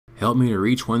Help me to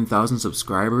reach 1,000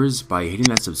 subscribers by hitting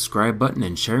that subscribe button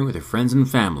and sharing with your friends and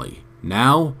family.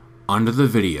 Now, onto the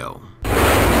video.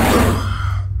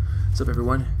 What's up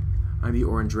everyone? I'm the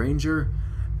Orange Ranger,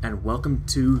 and welcome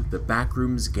to the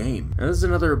Backrooms Game. Now this is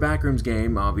another Backrooms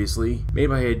game, obviously, made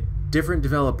by a different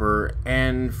developer,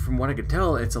 and from what I can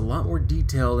tell, it's a lot more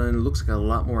detailed and looks like a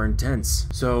lot more intense.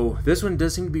 So this one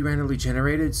does seem to be randomly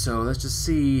generated, so let's just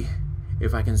see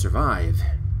if I can survive.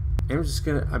 And I'm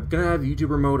gonna have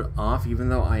YouTuber mode off, even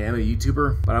though I am a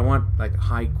YouTuber, but I want like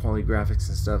high quality graphics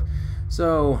and stuff.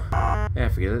 So yeah,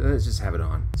 forget it. Let's just have it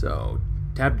on. So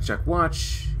tab to check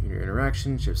watch, your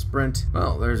interaction, shift sprint.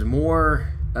 Well, there's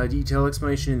more detailed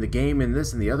explanation in the game in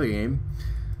this and the other game.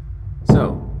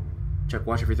 So check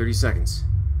watch every 30 seconds.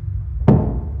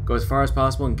 Go as far as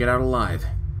possible and get out alive.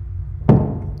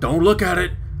 Don't look at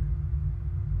it.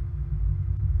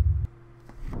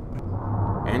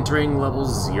 Entering level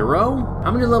 0?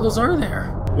 How many levels are there?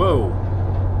 Whoa.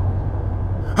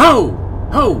 Ho!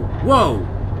 Ho! Whoa!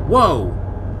 Whoa!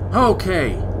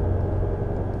 Okay.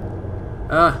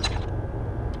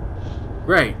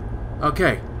 Great.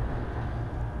 Okay.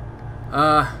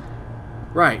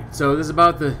 Right. So this is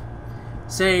about the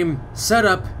same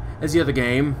setup as the other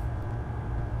game,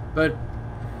 but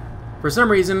for some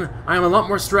reason I'm a lot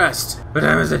more stressed. What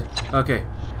time is it? Okay.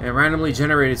 And randomly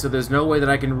generated, so there's no way that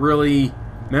I can really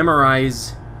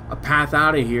memorize a path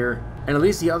out of here. And at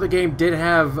least the other game did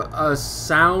have a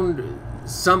sound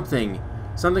something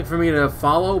for me to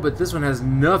follow, but this one has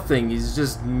nothing. It's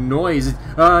just noise.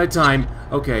 Time.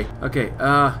 Okay.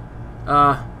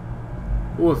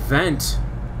 Ooh, a vent.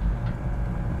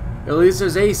 At least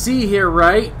there's AC here,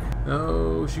 right?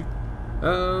 Oh shoot.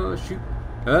 Oh shoot.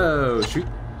 Oh shoot.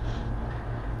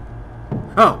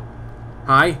 Oh.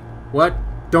 Hi. What?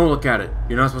 Don't look at it.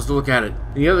 You're not supposed to look at it.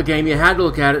 In the other game, you had to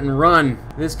look at it and run.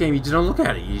 In this game, you just don't look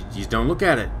at it. You just don't look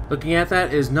at it. Looking at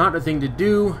that is not a thing to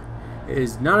do. It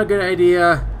is not a good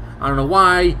idea. I don't know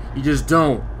why. You just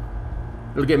don't.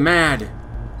 It'll get mad.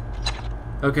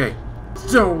 Okay.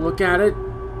 Don't look at it.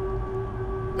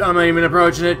 I'm not even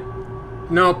approaching it.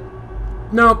 Nope.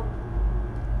 Nope.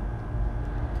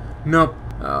 Nope.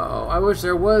 Oh, I wish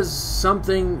there was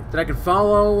something that I could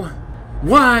follow.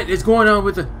 What is going on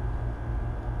with the...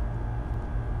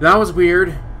 That was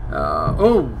weird.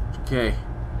 Oh, okay.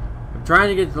 I'm trying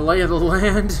to get the lay of the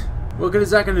land. What good is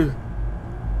that gonna do?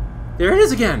 There it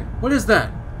is again. What is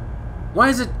that? Why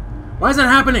is that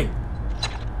happening?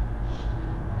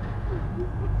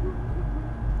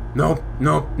 Nope,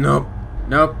 nope, nope,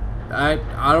 nope. I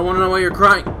don't want to know why you're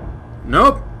crying.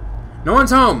 Nope. No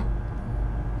one's home.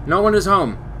 No one is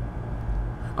home.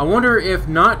 I wonder if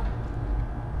not.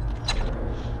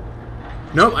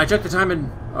 Nope, I checked the time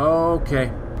and...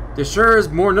 Okay. There sure is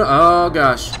more oh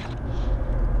gosh.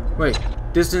 Wait,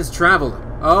 distance traveled.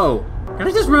 Oh. Can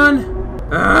I just run?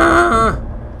 I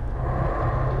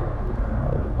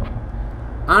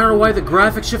don't know why the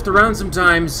graphics shift around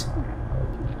sometimes.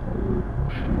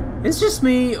 It's just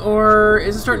me, or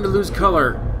is it starting to lose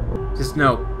color? Just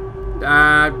no.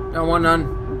 I don't want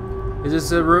none. Is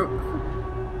this a room?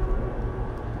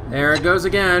 There it goes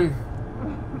again.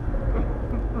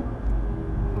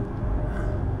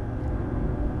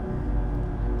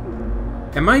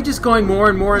 Am I just going more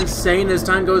and more insane as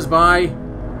time goes by?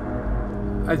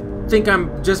 I think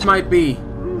just might be.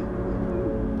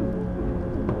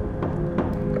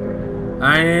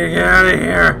 I need to get out of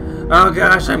here. Oh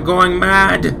gosh, I'm going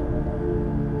mad.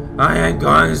 I am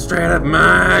going straight up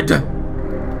mad.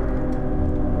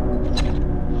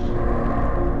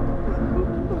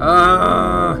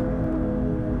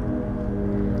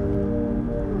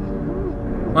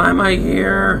 Why am I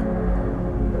here?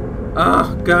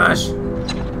 Oh gosh.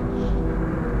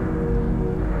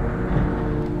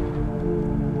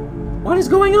 What is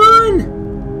going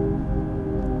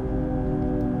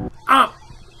on? Ah!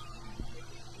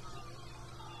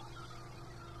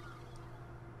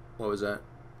 What was that?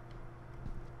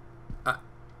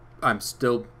 I'm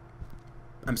still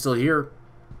here.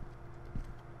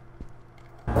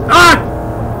 Ah!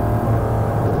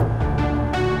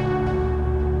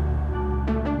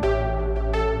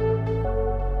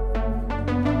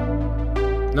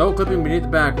 No clipping beneath the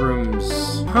back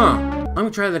rooms. Huh. I'm gonna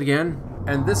try that again.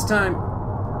 And this time...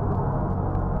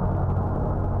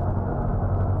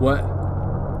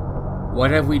 What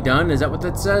have we done? Is that what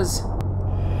that says?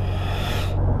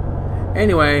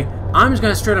 Anyway, I'm just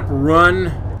gonna straight up run.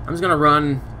 I'm just gonna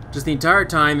run just the entire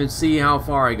time and see how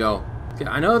far I go.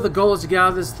 I know the goal is to get out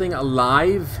of this thing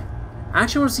alive.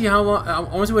 Actually, I want to see how long. I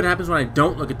want to see what happens when I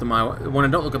don't look at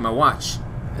my watch.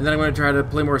 And then I'm going to try to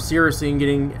play more seriously and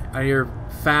getting out of here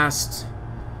fast.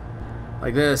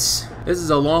 Like this. This is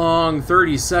a long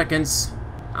 30 seconds.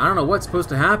 I don't know what's supposed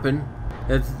to happen.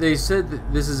 They said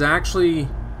that this is actually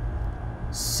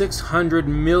 600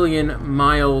 million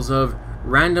miles of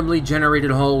randomly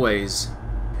generated hallways.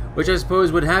 Which I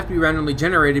suppose would have to be randomly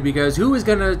generated because who is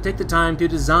going to take the time to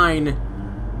design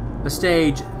a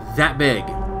stage that big?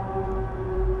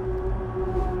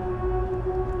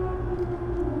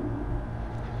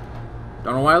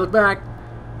 Don't know why I look back.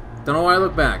 Don't know why I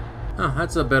look back. Oh,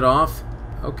 that's a bit off.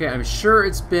 Okay, I'm sure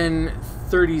it's been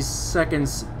 30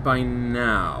 seconds by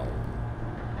now.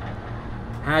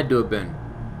 Had to have been.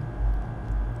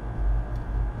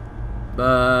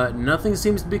 But nothing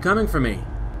seems to be coming for me.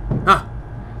 Huh.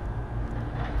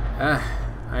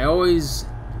 I always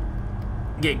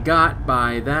get got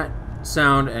by that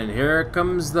sound, and here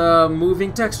comes the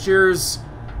moving textures.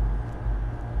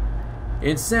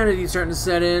 Insanity starting to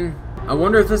set in. I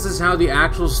wonder if this is how the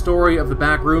actual story of the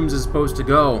Backrooms is supposed to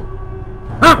go.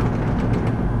 Ah!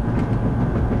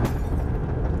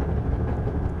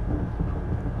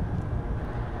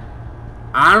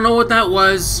 I don't know what that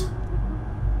was.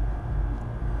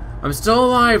 I'm still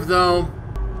alive, though.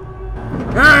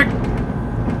 Ah!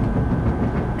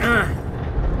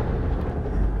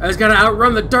 I just gotta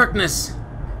outrun the darkness.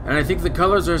 And I think the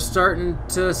colors are starting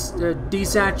to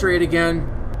desaturate again.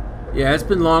 Yeah, it's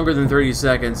been longer than 30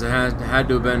 seconds. It had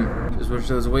to have been. Just wish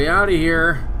there was a way out of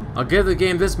here. I'll give the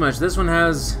game this much. This one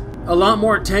has a lot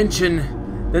more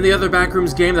tension than the other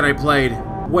Backrooms game that I played.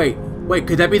 Wait,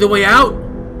 could that be the way out?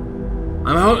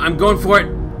 I'm going for it.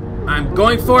 I'm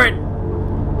going for it.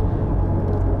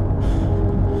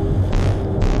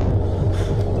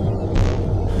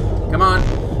 Come on.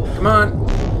 Come on.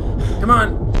 Come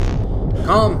on.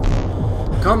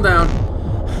 Calm down.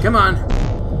 Come on.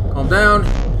 Calm down.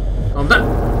 Calm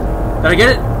down. Did I get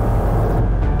it?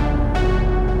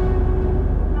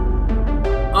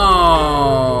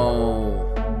 Oh.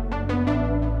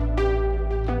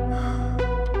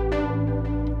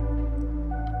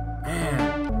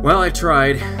 Man. Well, I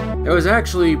tried. It was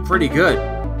actually pretty good.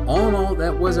 All in all,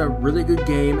 that was a really good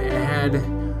game. It had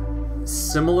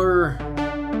similar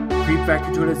creep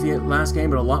factor to it as the last game,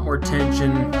 but a lot more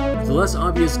tension. It's a less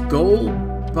obvious goal,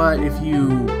 but if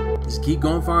you just keep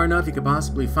going far enough, you could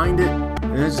possibly find it.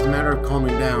 And it's just a matter of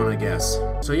calming down, I guess.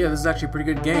 So yeah, this is actually a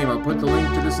pretty good game. I'll put the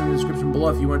link to this in the description below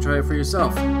if you want to try it for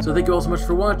yourself. So thank you all so much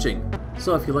for watching.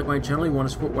 So if you like my channel, you want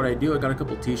to support what I do, I got a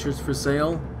couple t-shirts for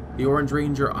sale. The Orange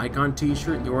Ranger Icon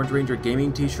t-shirt, the Orange Ranger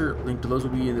Gaming t-shirt. Link to those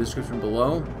will be in the description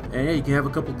below. And yeah, you can have a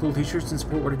couple cool t-shirts and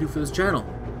support what I do for this channel.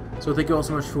 So thank you all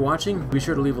so much for watching. Be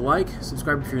sure to leave a like,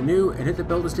 subscribe if you're new, and hit the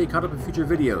bell to stay caught up in future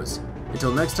videos.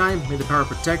 Until next time, may the power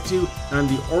protect you, and I'm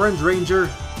the Orange Ranger,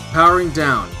 powering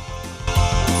down.